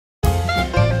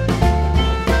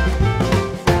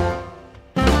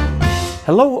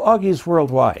Hello, Augies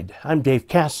Worldwide. I'm Dave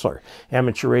Kassler,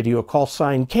 amateur radio call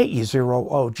sign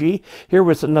KE0OG, here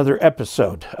with another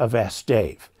episode of Ask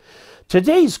Dave.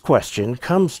 Today's question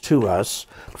comes to us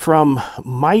from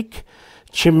Mike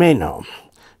Chimeno,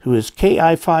 who is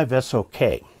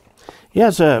KI5SOK. He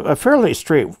has a fairly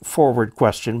straightforward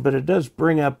question, but it does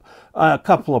bring up a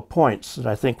couple of points that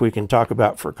I think we can talk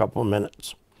about for a couple of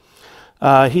minutes.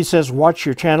 He says, watch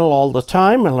your channel all the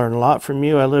time. I learn a lot from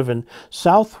you. I live in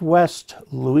South West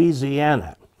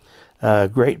Louisiana.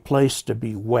 Great place to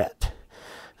be wet.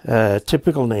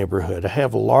 Typical neighborhood. I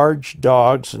have large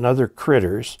dogs and other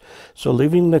critters, so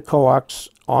leaving the coax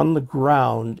on the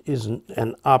ground isn't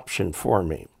an option for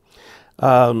me.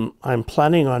 I'm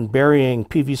planning on burying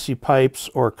PVC pipes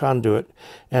or conduit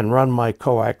and run my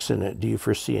coax in it. Do you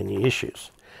foresee any issues?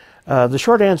 The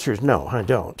short answer is no, I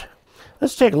don't.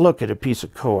 Let's take a look at a piece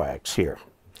of coax here.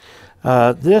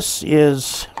 This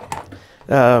is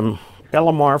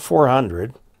LMR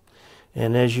 400,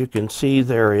 and as you can see,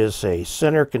 there is a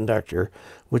center conductor,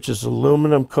 which is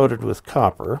aluminum coated with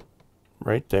copper,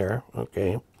 right there,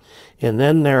 okay. And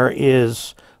then there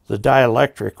is the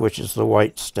dielectric, which is the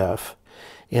white stuff.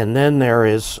 And then there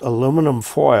is aluminum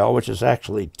foil, which is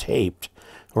actually taped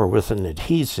or with an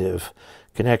adhesive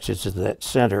connected to that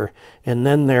center, and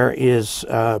then there is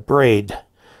braid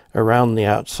around the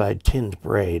outside, tinned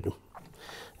braid.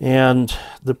 And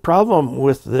the problem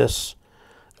with this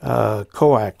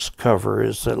coax cover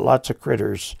is that lots of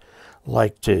critters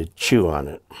like to chew on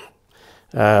it,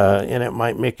 and it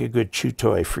might make a good chew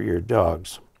toy for your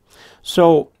dogs.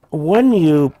 So when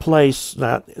you place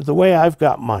that, the way I've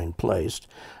got mine placed,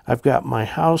 I've got my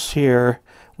house here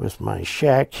with my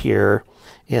shack here,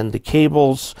 and the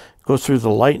cables go through the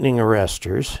lightning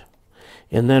arresters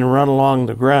and then run along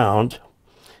the ground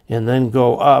and then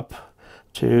go up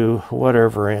to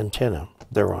whatever antenna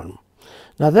they're on.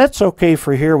 Now that's okay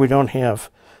for here. We don't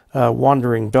have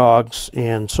wandering dogs,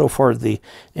 and so far the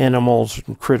animals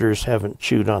and critters haven't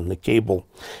chewed on the cable.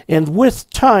 And with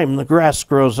time, the grass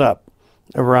grows up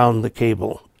around the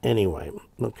cable anyway.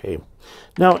 Okay.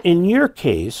 Now in your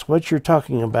case, what you're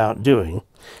talking about doing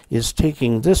is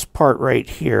taking this part right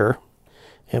here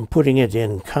and putting it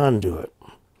in conduit.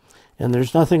 And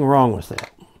there's nothing wrong with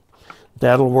that.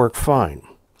 That'll work fine.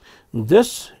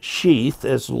 This sheath,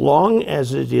 as long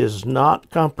as it is not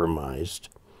compromised,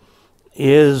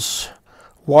 is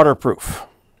waterproof.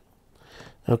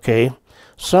 Okay?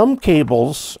 Some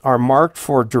cables are marked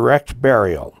for direct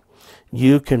burial.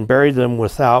 You can bury them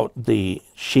without the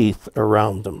sheath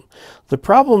around them. The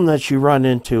problem that you run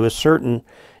into is certain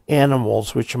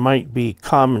animals, which might be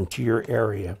common to your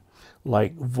area,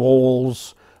 like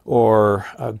voles or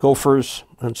gophers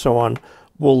and so on,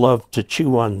 will love to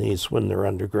chew on these when they're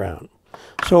underground.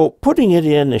 So putting it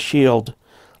in a shield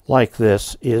like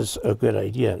this is a good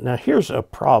idea. Now here's a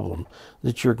problem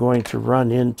that you're going to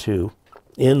run into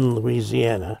in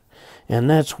Louisiana, and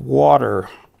that's water.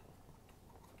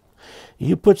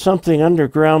 You put something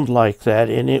underground like that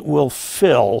and it will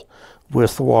fill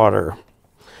with water.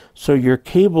 So your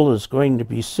cable is going to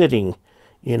be sitting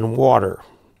in water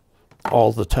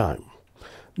all the time.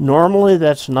 Normally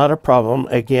that's not a problem,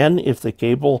 again, if the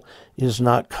cable is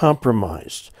not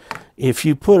compromised. If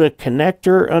you put a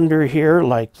connector under here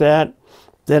like that,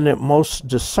 then it most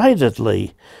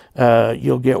decidedly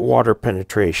you'll get water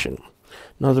penetration.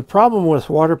 Now the problem with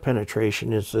water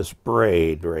penetration is this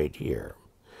braid right here.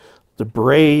 The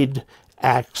braid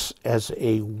acts as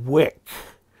a wick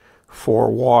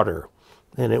for water,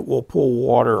 and it will pull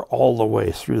water all the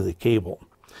way through the cable.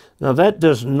 Now that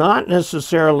does not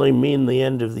necessarily mean the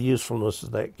end of the usefulness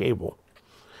of that cable,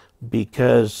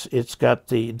 because it's got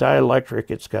the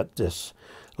dielectric, it's got this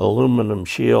aluminum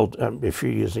shield. If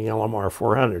you're using LMR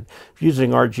 400, if you're using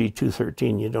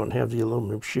RG213, you don't have the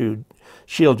aluminum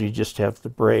shield, you just have the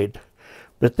braid.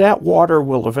 But that water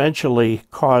will eventually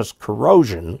cause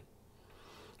corrosion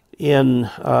in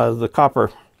the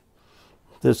copper.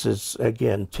 This is,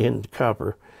 again, tinned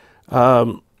copper.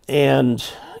 And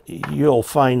you'll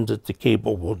find that the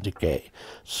cable will decay.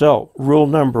 So, rule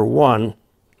number one,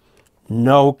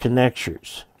 no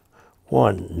connectors.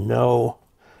 No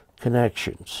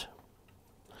connections.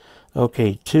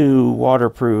 Okay, 2,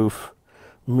 waterproof,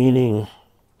 meaning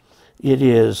it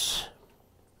is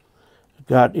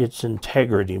got its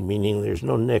integrity, meaning there's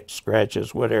no nicks,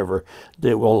 scratches, whatever,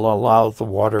 that will allow the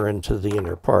water into the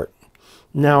inner part.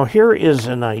 Now here is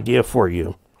an idea for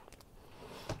you.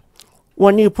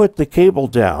 When you put the cable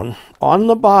down, on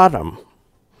the bottom,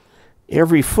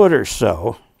 every foot or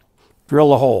so,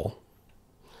 drill a hole,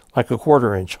 like a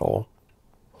 1/4-inch hole.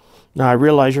 Now I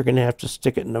realize you're going to have to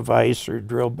stick it in a vise or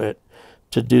drill bit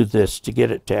to do this, to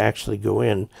get it to actually go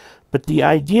in. But the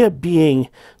idea being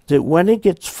that when it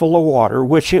gets full of water,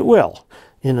 which it will,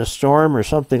 in a storm or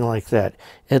something like that,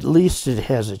 at least it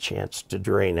has a chance to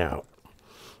drain out.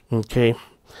 Okay,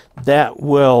 that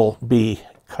will be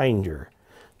kinder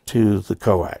to the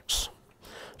coax.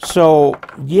 So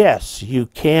yes, you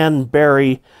can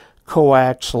bury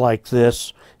coax like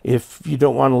this if you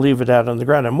don't want to leave it out on the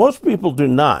ground. And most people do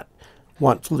not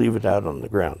want to leave it out on the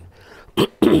ground.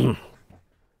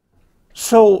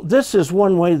 So this is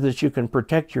one way that you can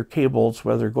protect your cables,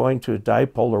 whether going to a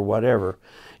dipole or whatever,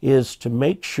 is to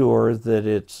make sure that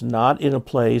it's not in a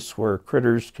place where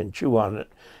critters can chew on it.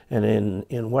 And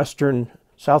in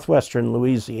southwestern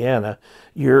Louisiana,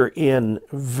 you're in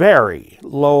very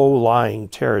low-lying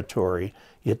territory.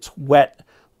 It's wet.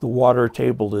 The water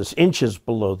table is inches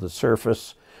below the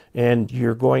surface, and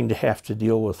you're going to have to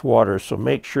deal with water. So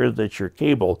make sure that your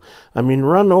cable,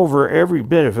 run over every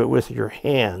bit of it with your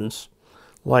hands,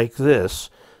 like this,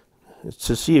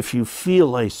 to see if you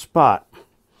feel a spot,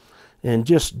 and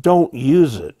just don't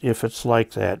use it if it's like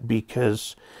that,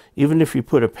 because even if you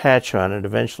put a patch on it,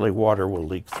 eventually water will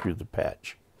leak through the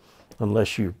patch,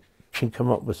 unless you can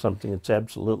come up with something that's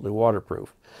absolutely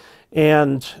waterproof.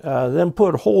 And then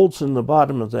put holes in the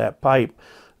bottom of that pipe.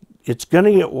 It's going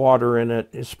to get water in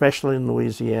it, especially in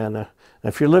Louisiana. Now,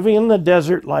 if you're living in the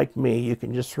desert like me, you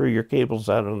can just throw your cables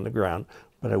out on the ground,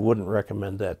 but I wouldn't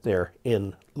recommend that there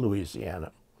in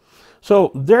Louisiana.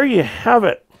 So there you have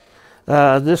it.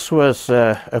 This was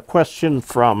a question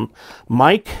from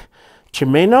Mike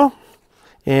Chimeno,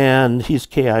 and he's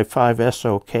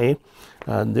KI5SOK.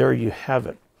 There you have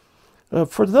it.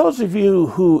 For those of you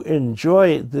who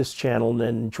enjoy this channel and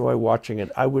enjoy watching it,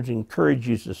 I would encourage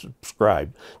you to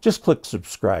subscribe. Just click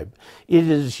subscribe. It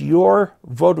is your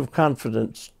vote of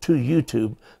confidence to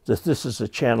YouTube that this is a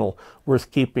channel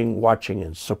worth keeping, watching,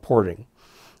 and supporting.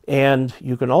 And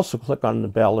you can also click on the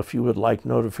bell if you would like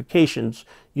notifications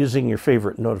using your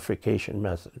favorite notification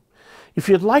method. If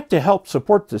you'd like to help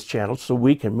support this channel so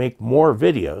we can make more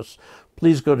videos,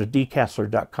 please go to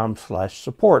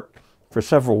dcasler.com/support for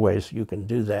several ways you can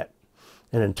do that.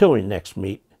 And until we next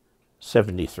meet,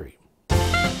 73.